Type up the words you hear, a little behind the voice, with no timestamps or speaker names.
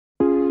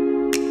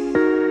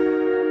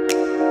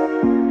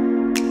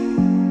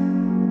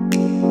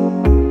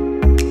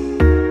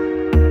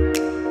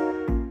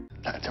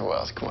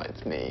Come on,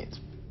 it's me.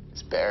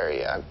 It's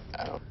Barry. I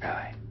don't...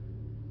 Really?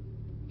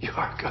 You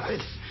are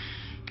good.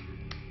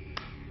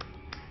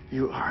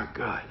 You are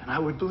good, and I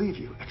would believe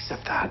you,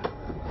 except that.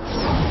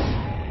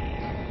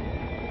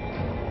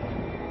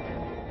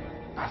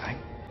 Nothing.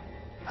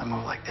 I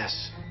move like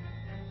this.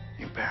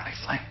 You barely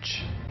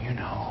flinch. You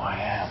know who I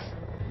am,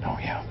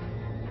 don't you?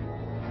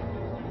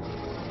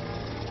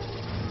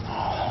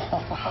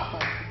 Oh.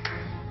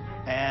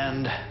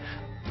 And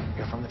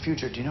you're from the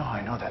future. Do you know how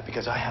I know that?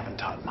 Because I haven't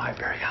taught my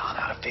Barry Allen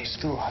how to face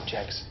through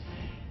objects.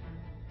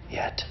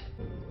 Yet.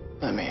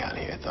 Let me out of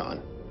here,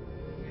 Thawne.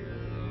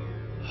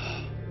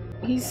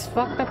 He's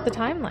fucked up the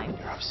timeline.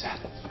 You're upset.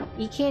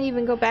 He can't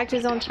even go back to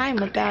his own time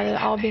without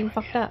it all being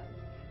fucked up.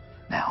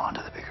 Now on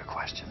to the bigger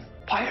question.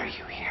 Why are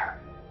you here?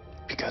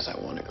 Because I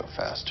want to go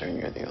faster, and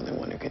you're the only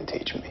one who can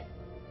teach me.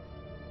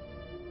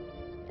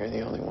 You're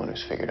the only one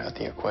who's figured out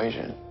the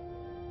equation.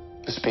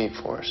 The Speed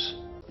Force.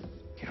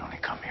 You'd only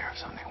come here if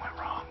something went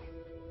wrong.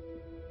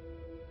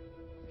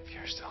 If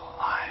you're still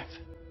alive.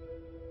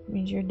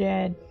 Means you're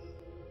dead.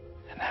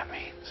 And that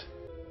means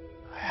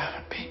I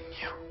haven't beaten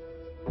you.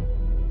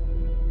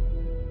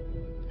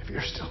 If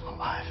you're still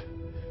alive,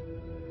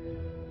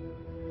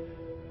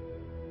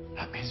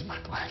 that means my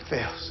plan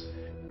fails.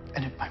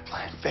 And if my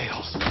plan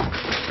fails,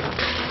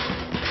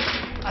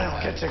 I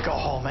don't get to go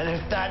home. And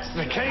if that's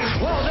the case,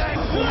 well then...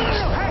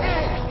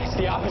 It's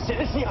the opposite.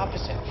 It's the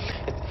opposite.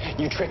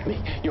 You tricked me.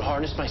 You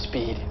harnessed my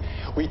speed.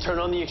 We turn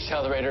on the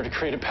accelerator to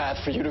create a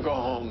path for you to go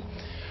home.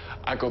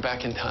 I go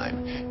back in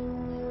time.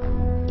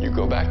 You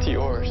go back to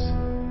yours.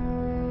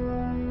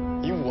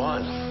 You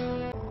won.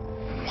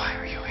 Why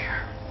are you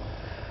here?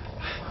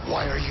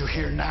 Why are you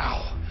here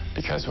now?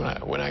 Because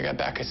when I got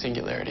back, a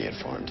singularity had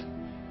formed.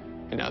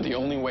 And now the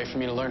only way for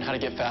me to learn how to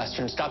get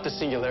faster and stop the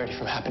singularity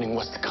from happening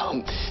was to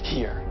come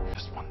here.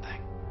 Just one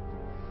thing.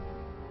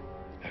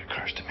 It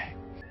occurs to me.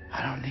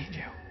 I don't need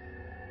you.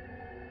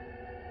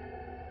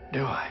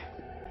 Do I?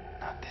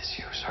 Not this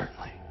you,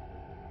 certainly.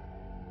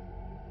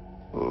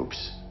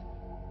 Oops.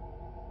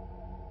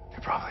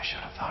 You probably should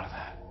have thought of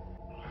that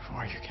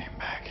before you came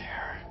back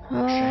here.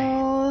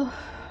 Oh.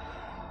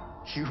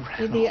 You ran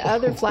Did the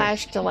other away.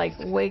 Flash to like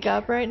wake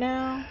up right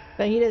now?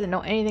 But he doesn't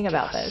know anything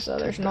about this, so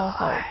there's no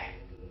hope.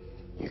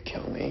 You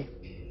kill me.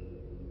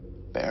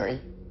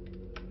 Barry.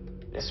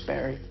 This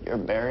Barry. You're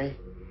Barry.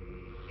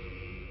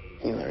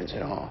 He learns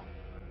it all.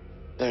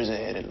 There's a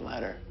hidden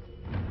letter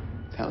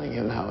telling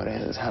him how it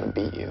ends, how to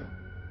beat you.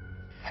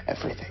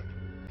 Everything.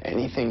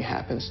 Anything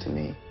happens to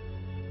me,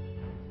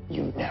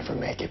 you never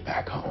make it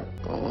back home.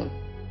 Go on.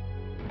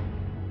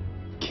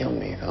 Kill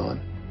me, Thawne.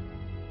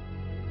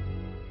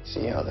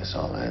 See how this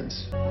all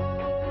ends.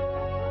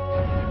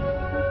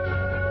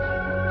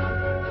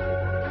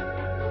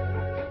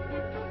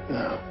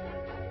 No.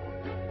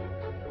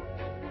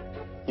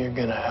 You're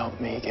gonna help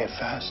me get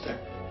faster.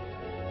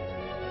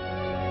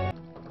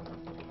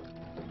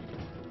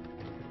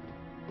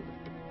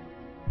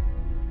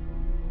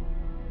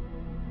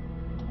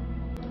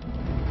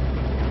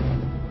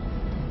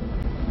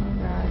 Oh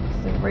god,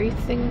 is the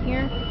race thing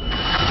here?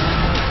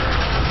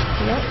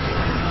 Yep.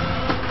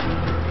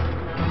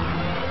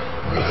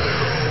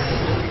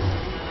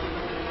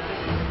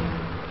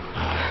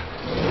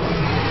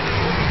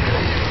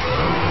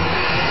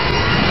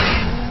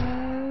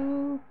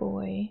 Oh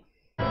boy.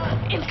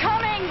 It's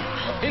coming!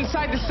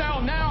 Inside the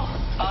cell now!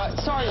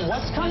 Sorry,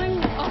 what's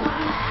coming?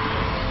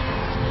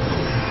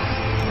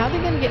 How are they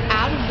gonna get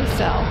out of the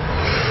cell?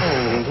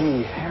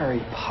 Holy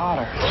Harry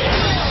Potter.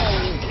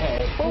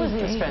 Okay. Well, isn't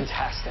this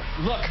fantastic?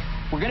 Look,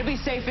 we're gonna be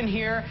safe in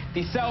here.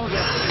 These cells are...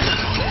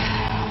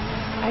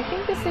 I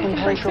think this thing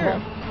can break through.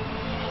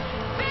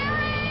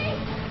 Barry!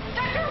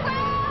 Dr.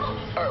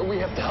 Will! We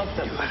have to help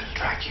them. You let it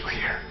drag you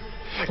here.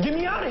 Get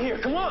me out of here,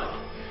 come on!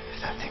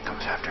 If that thing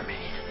comes after me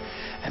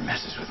and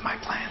messes with my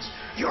plans,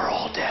 you're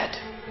all dead.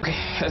 Okay,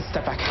 let's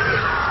step back.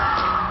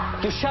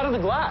 You shattered the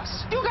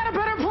glass. You got a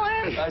better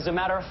plan? As a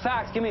matter of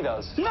fact, give me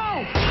those.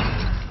 No!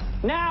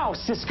 Now,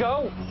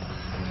 Cisco!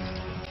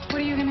 What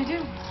are you gonna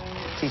do?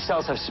 These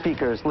cells have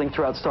speakers linked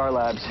throughout Star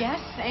Labs. Yes,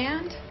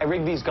 and? I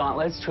rigged these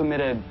gauntlets to emit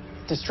a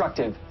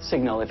destructive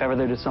signal if ever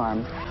they're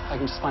disarmed. I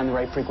can just find the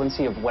right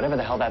frequency of whatever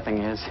the hell that thing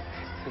is.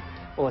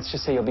 Well, let's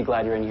just say you'll be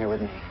glad you're in here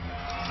with me.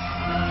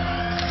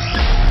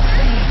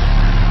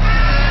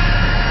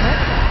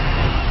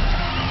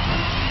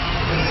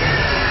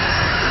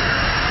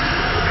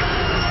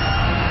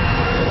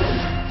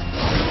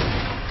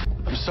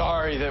 I'm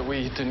sorry that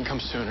we didn't come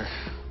sooner.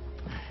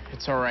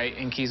 It's all right.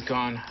 Inky's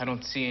gone. I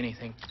don't see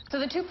anything. So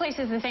the two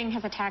places the thing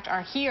has attacked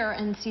are here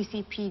and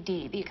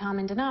CCPD, the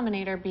common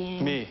denominator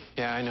being... Me.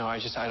 Yeah, I know. I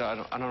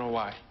don't know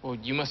why. Well,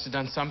 you must have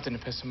done something to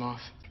piss him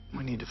off.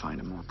 We need to find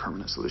a more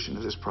permanent solution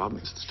to this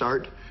problem.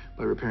 Start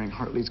by repairing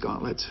Hartley's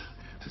gauntlets.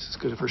 This is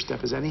as good a first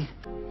step as any.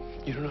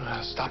 You don't know how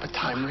to stop a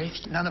time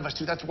wraith? None of us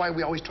do. That's why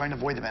we always try and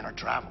avoid them in our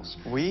travels.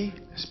 We?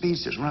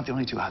 Speedsters, we're not the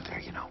only two out there,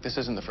 you know. This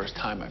isn't the first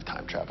time I've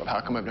time traveled. How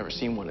come I've never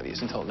seen one of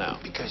these until now?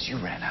 Because you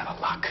ran out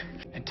of luck.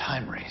 And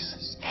time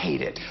races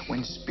hate it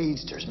when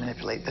speedsters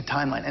manipulate the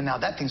timeline. And now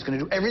that thing's going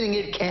to do everything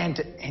it can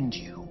to end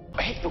you.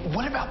 Hey, but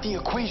what about the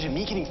equation,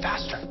 me getting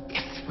faster?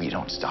 If we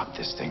don't stop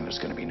this thing, there's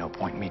gonna be no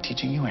point in me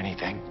teaching you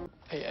anything.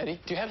 Hey, Eddie,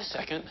 do you have a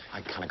second?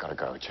 I kind of gotta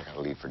go check out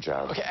a lead for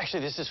Joe. Okay,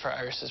 actually, this is for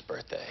Iris's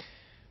birthday.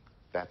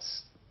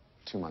 That's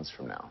 2 months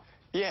from now.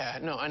 Yeah,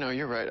 no, I know,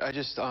 you're right. I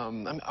just, I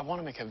want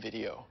to make a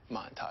video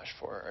montage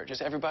for her.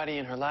 Just everybody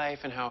in her life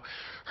and how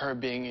her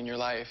being in your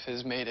life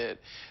has made it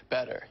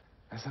better.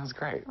 That sounds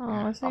great. Oh,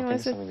 Yeah, so I'll he think wants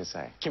of to- something to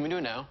say. Can we do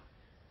it now?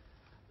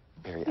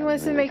 Barry, He I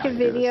wants to really make a gotta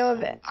do this. video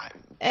of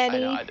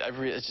Eddie I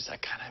know, it's just, I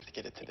kind of have to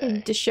get it today.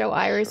 and to show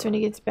Iris when he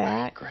gets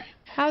back. Great.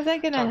 How's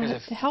that Talk gonna as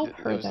if help it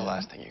her was the though?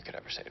 last thing you could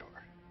ever say to her.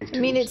 I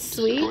mean, it's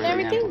sweet and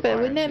everything, but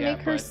wouldn't that make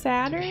her but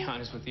sadder? To be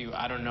honest with you,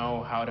 I don't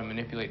know how to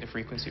manipulate the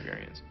frequency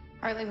variance.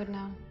 Hartley would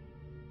know.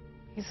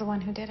 He's the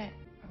one who did it.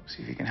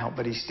 See if you can help,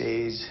 but he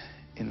stays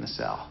in the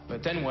cell.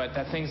 But then what?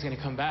 That thing's gonna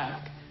come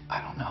back.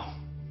 I don't know.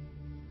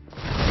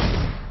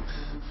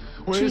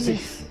 Where is he?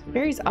 Jesus,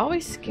 Barry's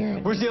always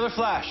scaring. Where's the other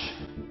Flash?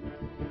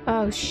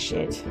 Oh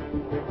shit! It's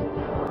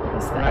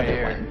the Right other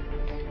here.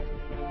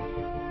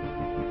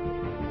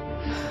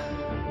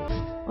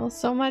 one. Well,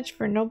 so much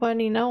for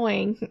nobody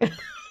knowing.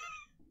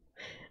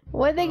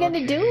 What are they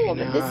gonna do?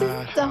 This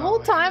is the whole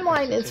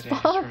timeline is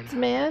fucked,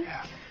 man.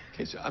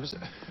 Okay, so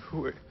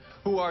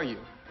who are you?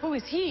 Who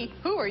is he?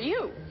 Who are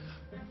you?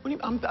 What do you,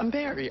 I'm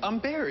Barry. I'm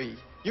Barry.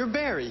 You're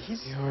Barry.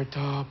 He's... Your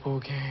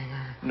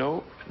doppelganger.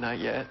 No, not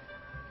yet.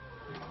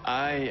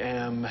 I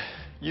am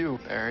you,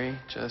 Barry.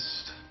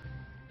 Just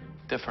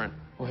different.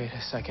 Wait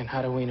a second.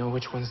 How do we know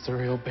which one's the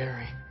real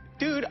Barry?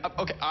 Dude,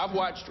 okay, I've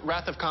watched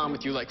Wrath of Khan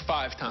with you like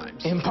 5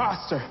 times.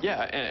 Imposter.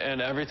 Yeah, and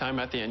every time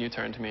at the end you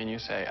turn to me and you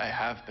say, I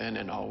have been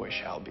and always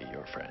shall be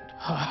your friend.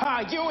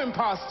 Ha! You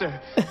imposter.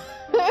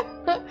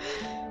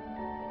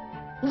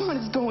 What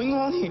is going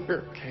on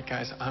here? Okay,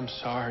 guys, I'm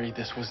sorry.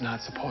 This was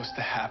not supposed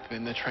to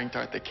happen. The trank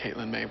dart that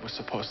Caitlin made was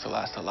supposed to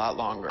last a lot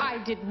longer.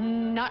 I did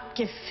not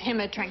give him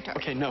a trank dart.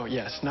 Okay, no,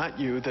 yes, not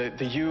you. The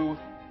you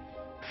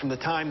from the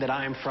time that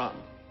I'm from.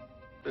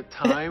 The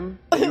time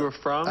that you were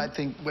from? I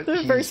think what The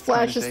he's first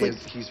trying Flash to is say like-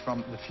 is he's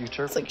from the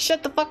future. It's like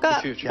shut the fuck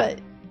up, future. but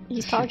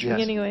he's talking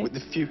Yes. anyway. With the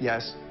future.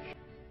 Yes.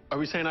 Are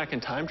we saying I can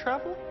time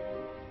travel?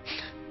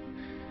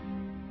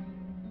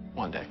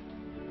 One day.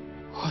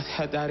 Oh,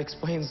 that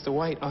explains the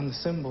white on the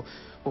symbol.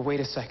 Well, wait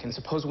a second.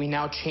 Suppose we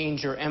now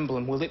change your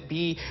emblem. Will it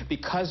be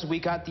because we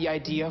got the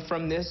idea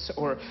from this?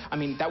 Or, I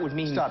mean, that would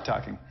mean... Stop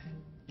talking.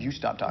 You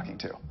stop talking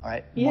too, all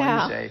right? The Yeah.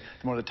 more you say,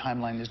 the more the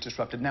timeline is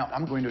disrupted. Now,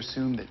 I'm going to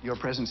assume that your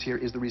presence here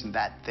is the reason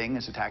that thing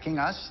is attacking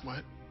us.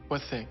 What?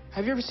 What thing?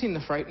 Have you ever seen The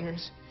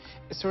Frighteners?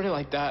 It's sort of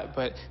like that,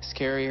 but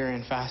scarier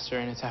and faster,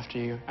 and it's after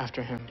you,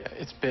 after him. Yeah,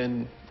 it's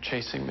been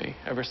chasing me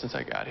ever since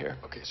I got here.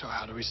 Okay, so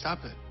how do we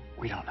stop it?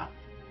 We don't know.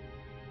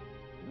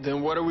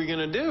 Then what are we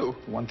gonna do?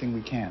 One thing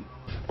we can.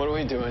 What are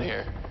we doing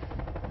here?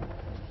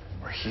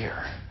 We're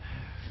here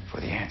for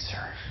the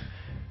answer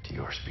to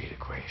your speed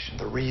equation.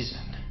 The reason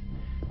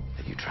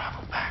that you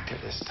travel back to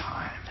this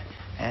time.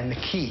 And the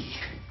key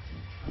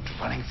to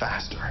running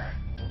faster.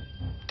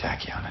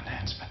 Tachyon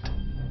enhancement.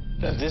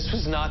 This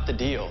was not the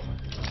deal.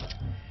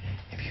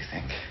 If you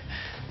think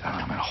that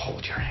I'm going to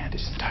hold your hand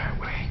this entire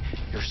way,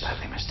 you're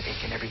sadly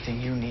mistaken.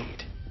 Everything you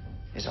need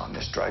is on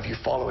this drive. You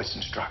follow its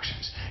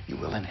instructions. You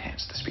will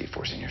enhance the speed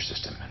force in your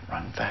system and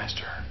run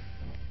faster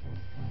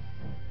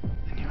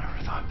than you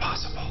ever thought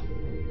possible.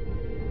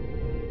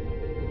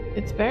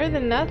 It's better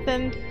than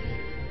nothing.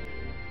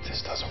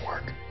 This doesn't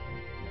work.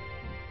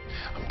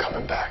 I'm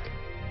coming back.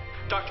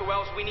 Dr.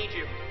 Wells, we need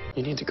you.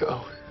 You need to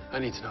go. I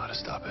need to know how to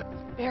stop it.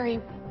 Barry,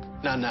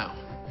 Not now.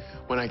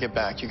 When I get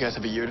back, you guys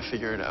have a year to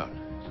figure it out.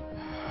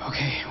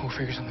 Okay, we'll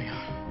figure something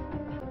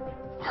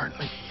out.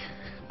 Hartley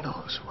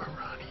knows where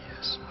Ronnie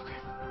is. Okay.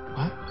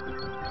 What?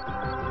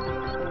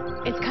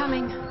 it's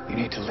coming. You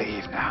need to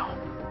leave now.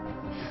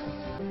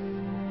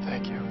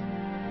 Thank you.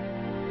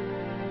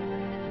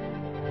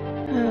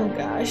 Oh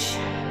gosh.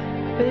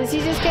 But is he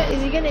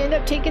gonna end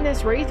up taking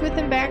this wraith with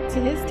him back to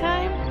his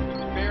time?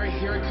 Barry,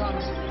 here it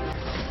comes.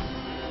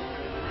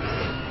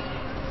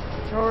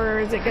 Or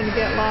is it gonna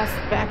get lost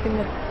back in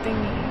the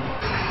thingy?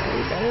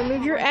 You better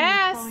move your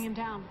ass! Slowing him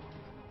down.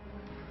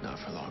 Not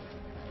for long.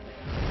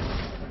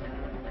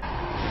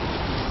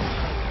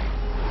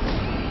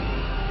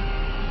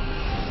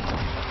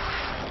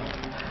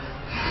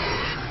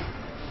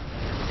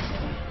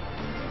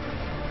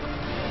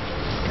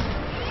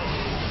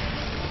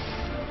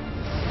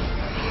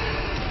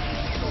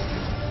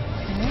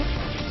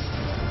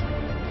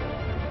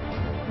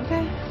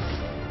 Okay.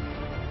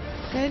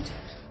 Good.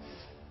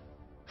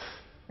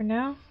 For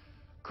now?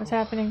 What's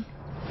happening?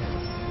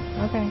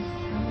 Okay.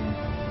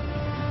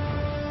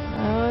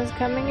 Oh, it's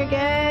coming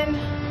again.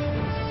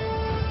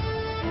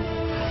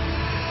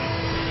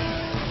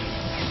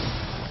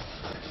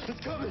 It's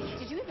coming.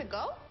 Did you even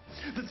go?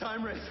 The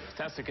time race.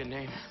 That's a good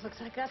name. Looks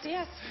like that's a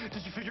yes.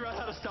 Did you figure out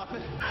how to stop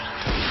it?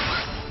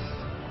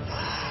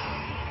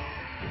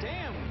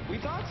 Damn, we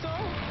thought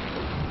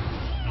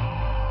so.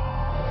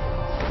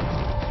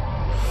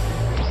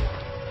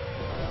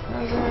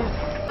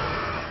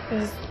 Okay.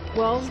 Is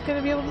Wells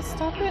gonna be able to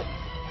stop it?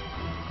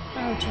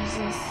 Oh,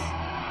 Jesus.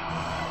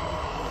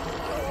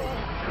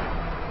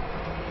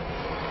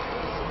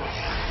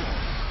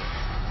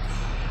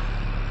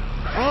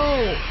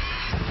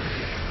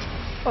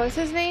 What's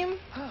his name?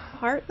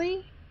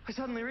 Hartley? I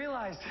suddenly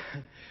realized.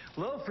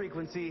 Low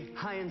frequency,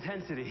 high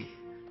intensity.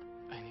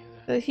 I knew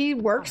that. So he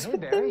works Hey, with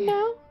Barry. them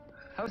now?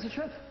 How was the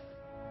trip?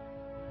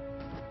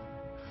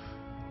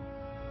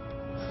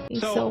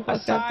 He's So, so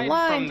fucked up aside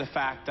alive. from the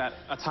fact that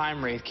a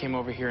time wraith came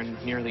over here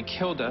and nearly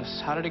killed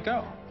us, how did it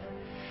go?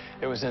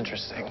 It was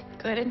interesting.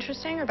 Good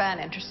interesting or bad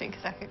interesting?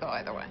 Because that could go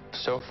either way.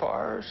 So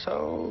far,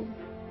 so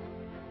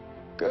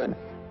good.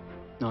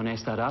 Non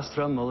est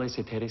astra mole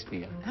ceteris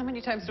mea. How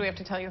many times do we have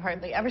to tell you,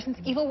 Hardly? Ever since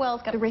Evil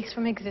Wells got erased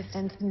from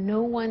existence,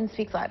 no one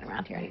speaks Latin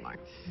around here anymore.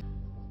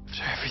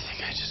 After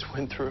everything I just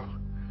went through,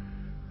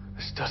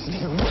 this doesn't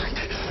even work.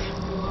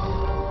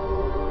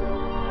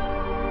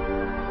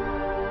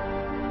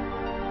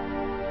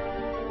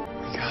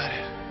 We got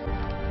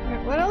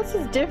it. What else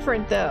is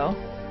different though?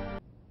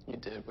 You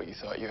did what you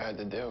thought you had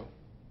to do.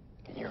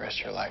 You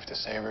risked your life to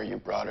save her. You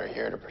brought her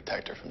here to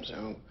protect her from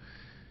Zoom.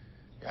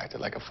 You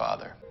acted like a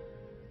father.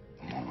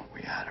 The moment we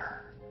had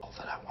her, all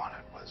that I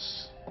wanted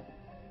was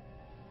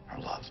her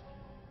love.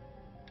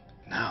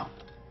 Now,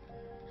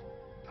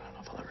 I don't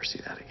know if I'll ever see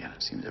that again.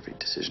 It seems every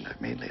decision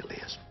I've made lately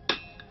has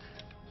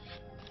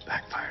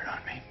backfired on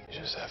me. You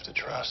just have to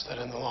trust that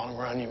in the long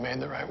run, you made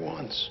the right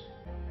ones.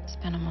 It's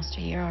been almost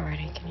a year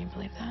already. Can you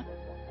believe that?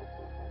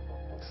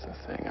 It's the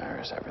thing,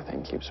 Iris.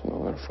 Everything keeps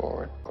moving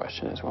forward.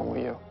 Question is, when will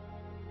you?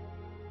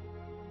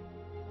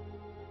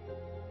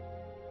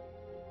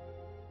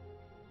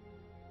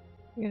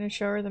 You gonna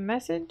show her the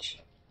message?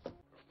 I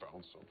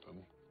found something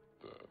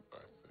that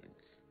I think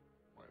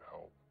might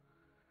help.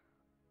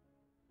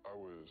 I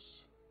was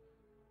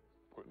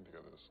putting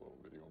together this little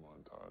video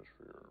montage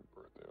for your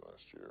birthday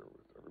last year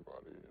with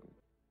everybody, and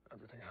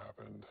everything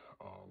happened.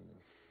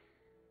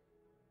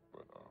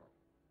 But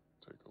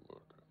take a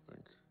look. I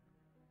think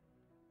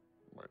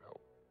it might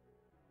help.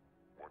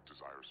 What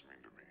does Iris mean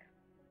to me?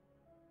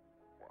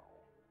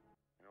 Well,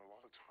 you know, a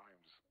lot of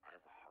times I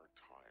have a hard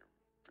time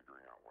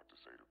figuring out what to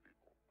say to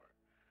people, but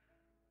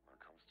when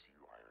it comes to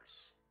you, Iris,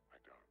 I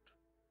don't.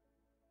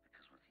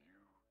 Because with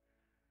you,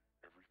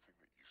 everything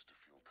that used to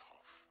feel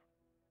tough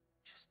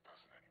just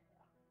doesn't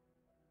anymore.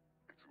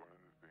 It's one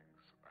of the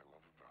things I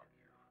love about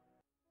you.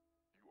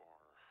 You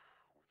are,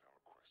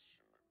 without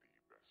question,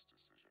 the best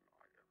decision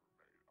I ever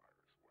made,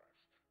 Iris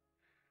West.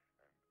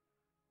 And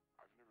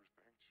I've never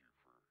thanked you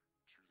for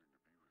choosing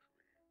to be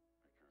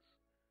with me,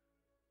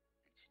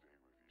 because each day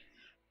with you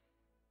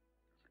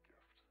is a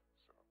gift.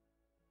 So,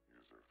 you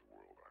deserve the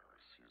world,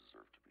 Iris. You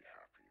deserve to be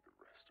happy the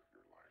rest of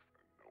your life,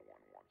 and no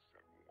one wants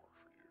that more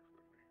for you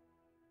than me.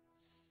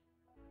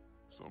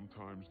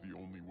 Sometimes the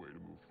only way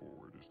to move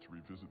forward is to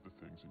revisit the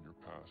things in your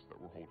past that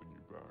were holding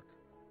you back.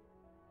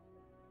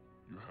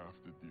 You have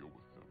to deal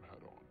with them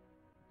head on,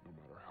 no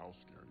matter how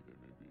scary they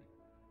may be.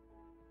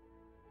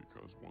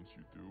 Because once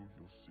you do,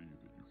 you'll see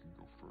that you can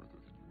go further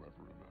than you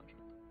ever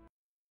imagined.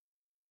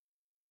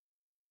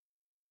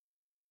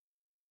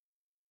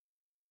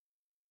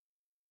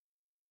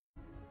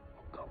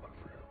 I'm coming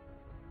for you.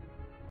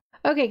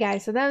 Okay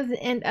guys, so that was the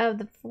end of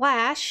The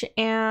Flash,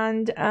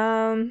 and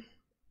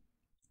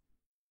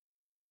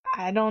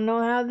I don't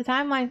know how the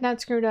timeline's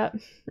not screwed up.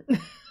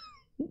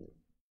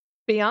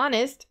 Be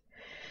honest.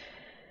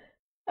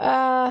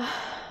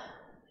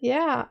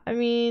 Yeah, I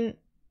mean,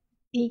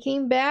 he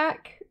came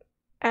back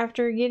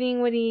after getting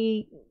what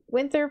he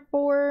went there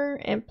for,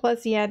 and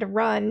plus he had to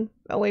run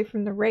away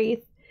from the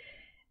Wraith.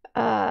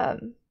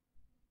 And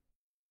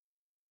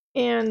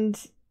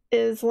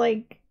is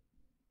like,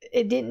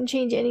 it didn't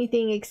change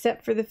anything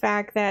except for the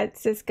fact that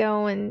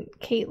Cisco and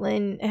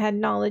Caitlin had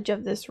knowledge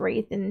of this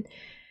Wraith and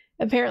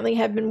apparently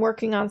had been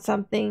working on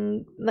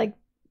something like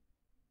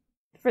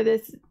for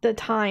the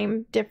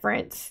time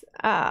difference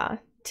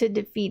to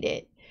defeat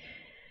it.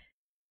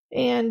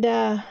 And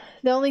the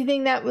only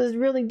thing that was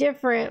really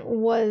different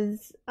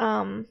was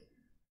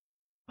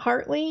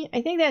Hartley.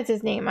 I think that's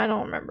his name. I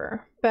don't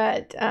remember.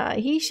 But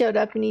he showed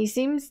up and he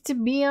seems to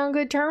be on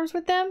good terms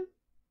with them.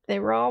 They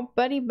were all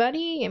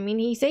buddy-buddy. I mean,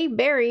 he saved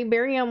Barry.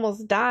 Barry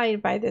almost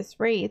died by this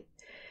Wraith.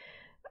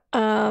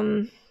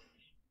 That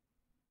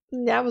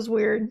was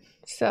weird.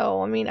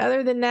 So, I mean,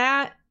 other than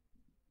that,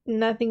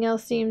 nothing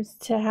else seems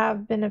to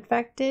have been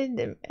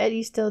affected.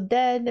 Eddie's still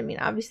dead. I mean,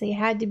 obviously he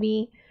had to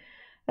be.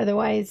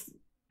 Otherwise,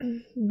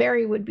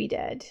 Barry would be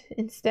dead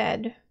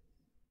instead.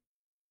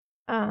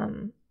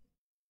 So,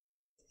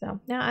 now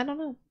I don't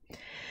know.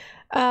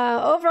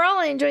 Overall,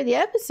 I enjoyed the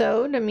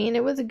episode. I mean,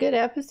 it was a good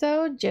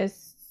episode.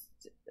 Just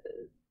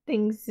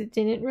things that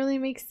didn't really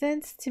make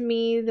sense to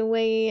me the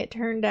way it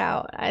turned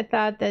out. I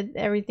thought that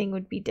everything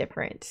would be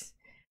different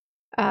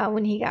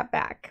when he got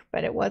back,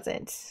 but it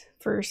wasn't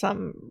for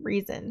some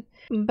reason.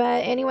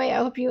 But anyway, I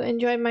hope you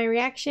enjoyed my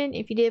reaction.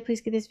 If you did, please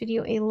give this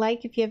video a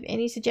like. If you have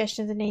any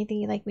suggestions and anything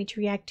you'd like me to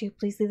react to,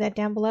 please leave that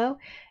down below.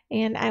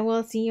 And I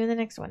will see you in the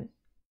next one.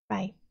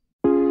 Bye.